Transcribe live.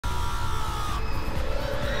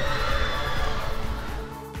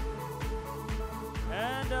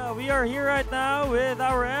we are here right now with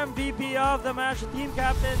our MVP of the match, team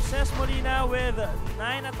captain Ces Molina with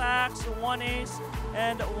 9 attacks, 1 ace,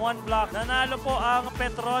 and 1 block. Nanalo po ang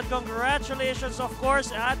Petron. Congratulations of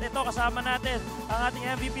course. At ito kasama natin ang ating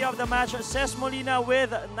MVP of the match, Ces Molina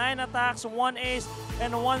with 9 attacks, 1 ace,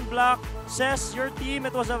 and 1 block. Ces, your team,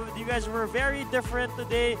 you guys were very different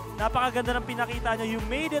today. Napakaganda ng pinakita nyo. You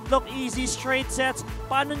made it look easy, straight sets.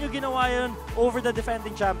 Paano nyo ginawa yun over the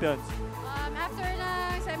defending champions? After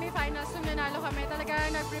ng semifinals, nung nanalo kami,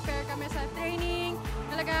 talagang nag-prepare kami sa training.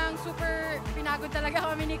 Talagang super pinagod talaga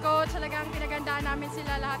kami ni coach. Talagang pinagandaan namin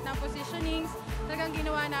sila lahat ng positionings. Talagang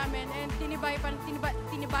ginawa namin and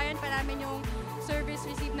tinibayan pa namin yung service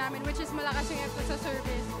receive namin, which is malakas yung effort sa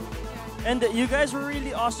service. And you guys were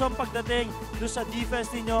really awesome pagdating do sa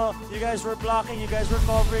defense niyo. You guys were blocking, you guys were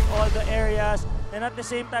covering all the areas. And at the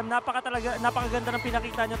same time, napakaganda ng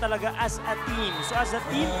pinakita nyo talaga as a team. So as a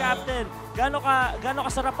team captain, gaano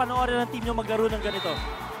kasarap panoorin ng team nyo maglaro ng ganito?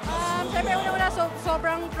 Siyempre, una-una,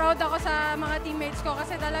 sobrang proud ako sa mga teammates ko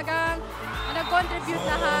kasi talagang nag-contribute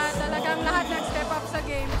lahat. Talagang lahat nag-step up sa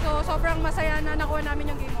game. So sobrang masaya na nakuha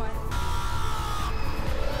namin yung game 1.